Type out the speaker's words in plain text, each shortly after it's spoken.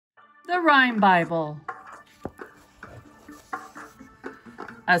The Rhyme Bible.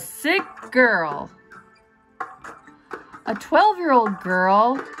 A sick girl. A 12-year-old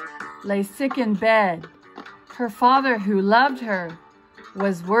girl lay sick in bed. Her father, who loved her,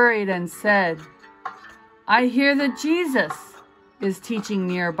 was worried and said, "I hear that Jesus is teaching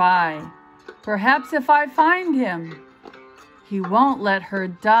nearby. Perhaps if I find him, he won't let her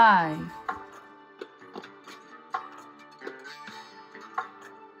die."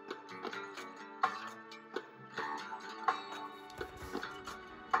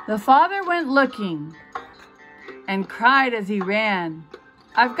 The father went looking and cried as he ran,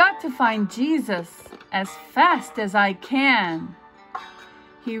 "I've got to find Jesus as fast as I can."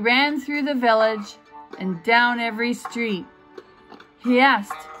 He ran through the village and down every street. He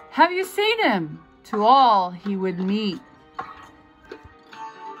asked, "Have you seen him?" to all he would meet.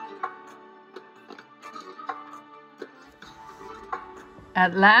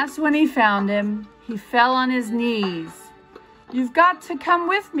 At last, when he found him, he fell on his knees. "You've got to come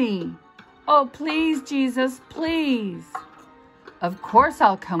with me. Oh, please, Jesus, please." "Of course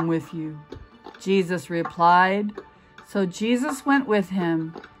I'll come with you," Jesus replied. So Jesus went with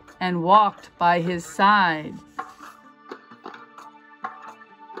him and walked by his side.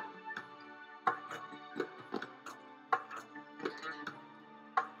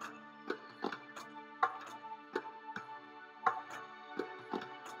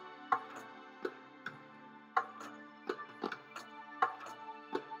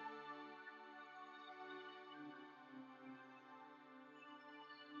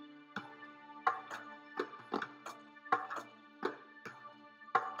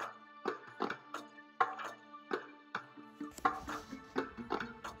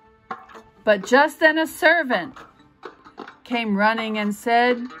 But just then a servant came running and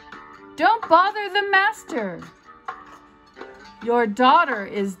said, "Don't bother the master. Your daughter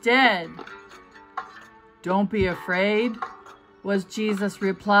is dead." "Don't be afraid," was Jesus'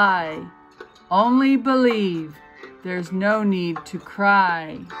 reply. "Only believe. There's no need to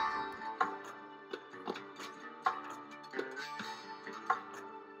cry."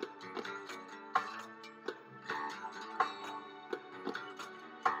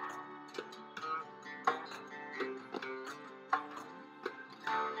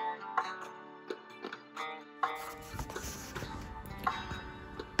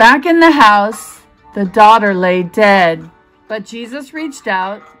 Back in the house, the daughter lay dead, but Jesus reached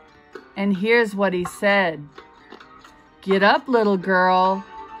out, and here's what he said. "Get up, little girl."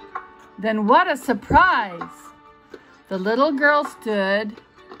 Then what a surprise! The little girl stood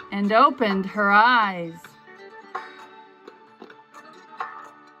and opened her eyes.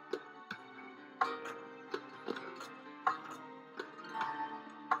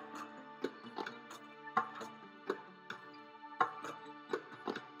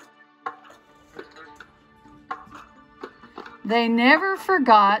 They never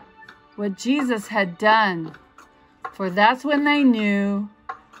forgot what Jesus had done, for that's when they knew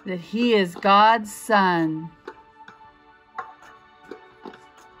that he is God's Son.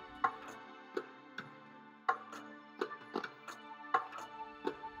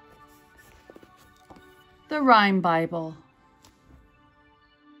 The Rhyme Bible.